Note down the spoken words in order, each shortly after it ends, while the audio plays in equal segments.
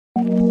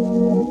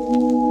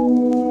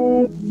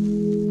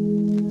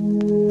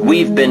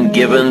we've been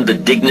given the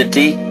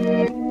dignity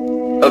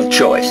of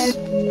choice.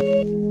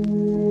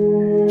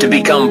 To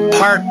become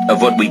part of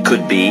what we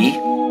could be,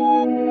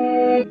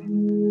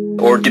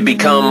 or to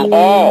become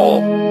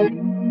all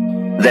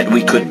that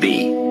we could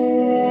be.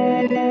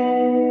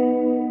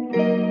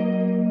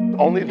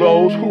 Only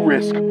those who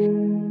risk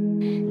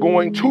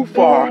going too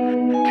far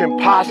can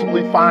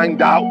possibly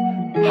find out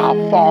how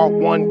far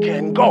one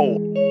can go.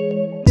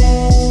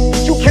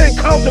 You can't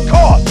count the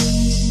cost.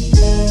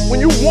 When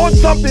you want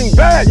something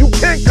bad, you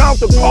can't count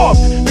the cost,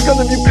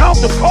 because if you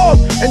count the cost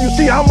and you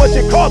see how much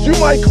it costs, you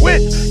might quit,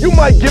 you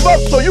might give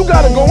up. So you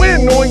gotta go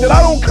in knowing that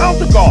I don't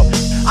count the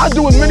cost. I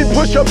do as many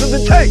push-ups as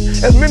it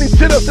takes, as many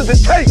sit-ups as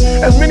it takes,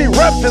 as many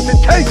reps as it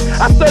takes.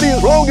 I study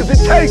as long as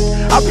it takes.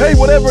 I pay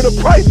whatever the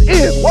price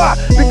is. Why?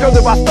 Because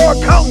if I start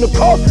counting the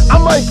cost, I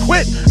might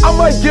quit, I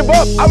might give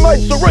up, I might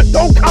surrender.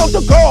 Don't count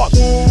the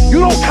cost. You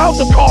don't count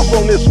the cost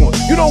on this one.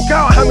 You don't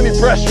count how many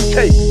breaths you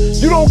take.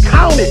 You don't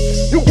count it.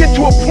 You get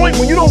to a point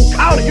when you don't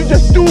count it. You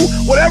just do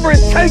whatever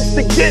it takes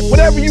to get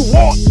whatever you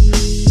want.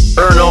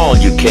 Earn all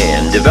you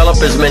can. Develop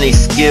as many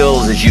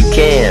skills as you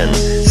can.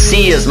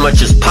 See as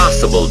much as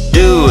possible.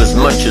 Do as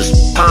much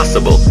as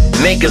possible.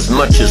 Make as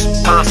much as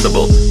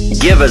possible.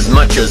 Give as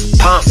much as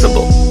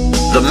possible.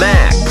 The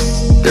max.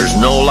 There's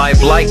no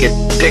life like it.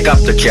 Pick up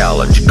the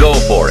challenge. Go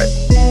for it.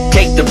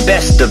 Take the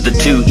best of the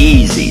two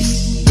easies.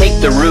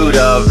 Take the route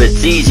of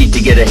it's easy to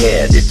get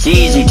ahead. It's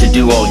easy to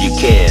do all you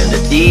can.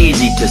 It's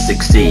easy to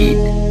succeed.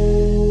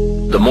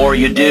 The more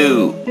you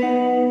do,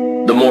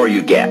 the more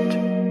you get.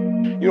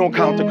 You don't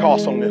count the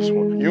cost on this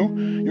one.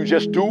 You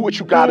just do what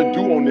you gotta do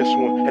on this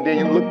one, and then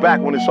you look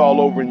back when it's all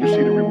over and you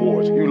see the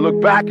rewards. You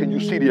look back and you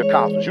see the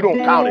accomplishments. You don't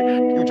count it.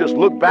 You just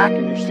look back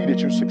and you see that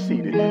you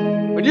succeeded.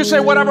 When you say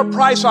whatever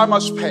price I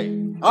must pay,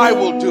 I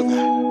will do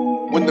that.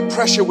 When the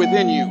pressure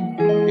within you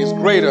is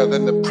greater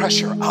than the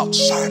pressure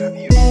outside of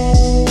you.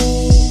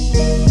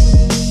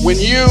 When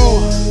you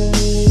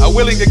are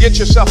willing to get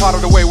yourself out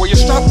of the way, where you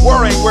stop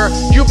worrying, where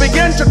you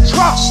begin to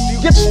trust,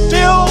 you get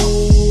still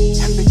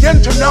and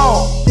begin to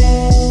know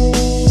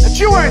that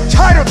you are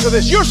entitled to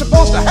this. You're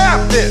supposed to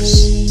have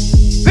this.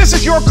 This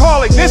is your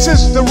calling. This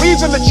is the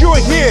reason that you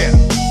are here.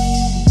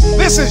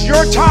 This is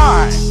your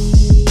time.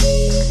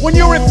 When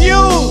you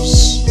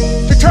refuse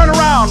to turn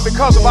around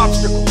because of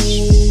obstacles,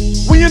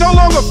 when you no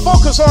longer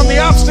focus on the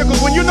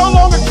obstacles, when you no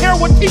longer care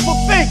what people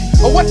think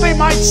or what they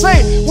might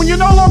say, when you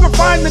no longer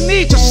find the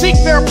need to seek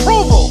their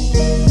approval,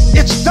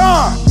 it's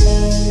done.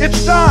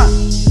 It's done.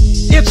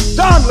 It's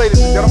done,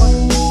 ladies and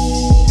gentlemen.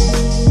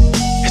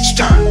 It's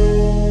done.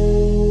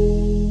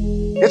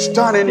 It's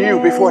done in you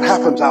before it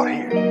happens out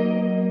here.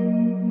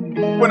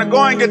 When the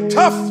going gets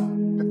tough,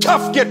 the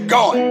tough get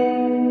going.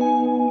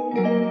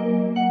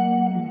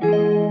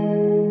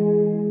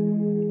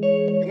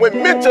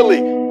 When mentally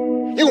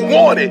you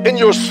want it, in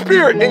your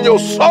spirit, in your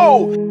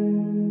soul,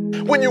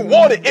 when you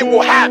want it, it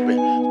will happen.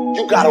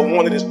 You gotta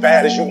want it as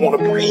bad as you want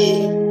to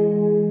breathe.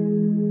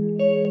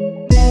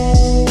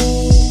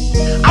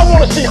 I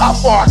want to see how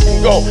far I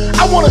can go.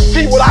 I want to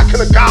see what I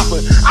can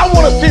accomplish. I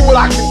want to see what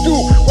I can do,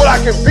 what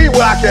I can be,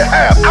 what I can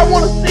have. I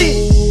want to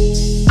see.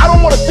 I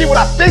don't want to see what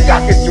I think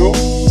I can do.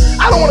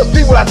 I don't want to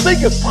see what I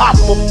think is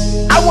possible.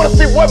 I want to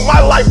see what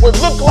my life would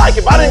look like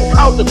if I didn't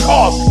count the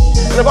cost,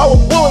 and if I was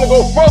willing to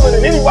go further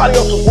than anybody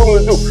else was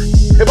willing to do.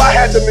 If I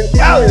had the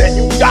mentality that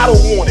you gotta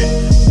want it,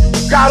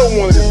 you gotta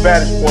want it as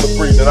bad as you want to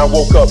breathe. And I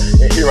woke up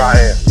and here I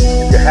am.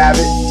 You can have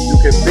it, you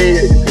can be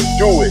it, you can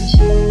do it.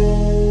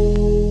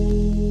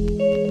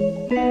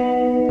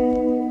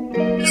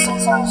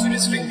 Sometimes you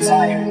just feel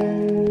tired,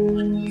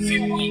 you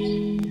feel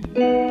weak.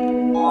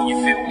 And when you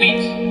feel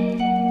weak,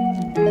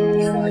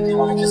 you feel like you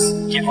want to just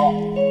give up.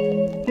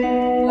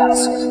 You gotta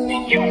search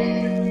within you,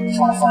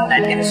 trying to find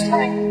that inner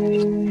strength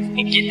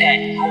and get that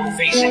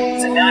motivation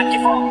to not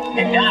give up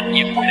and not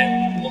be a quitter.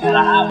 No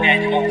matter how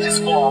bad you want to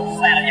just fall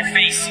flat on your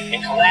face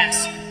and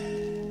collapse.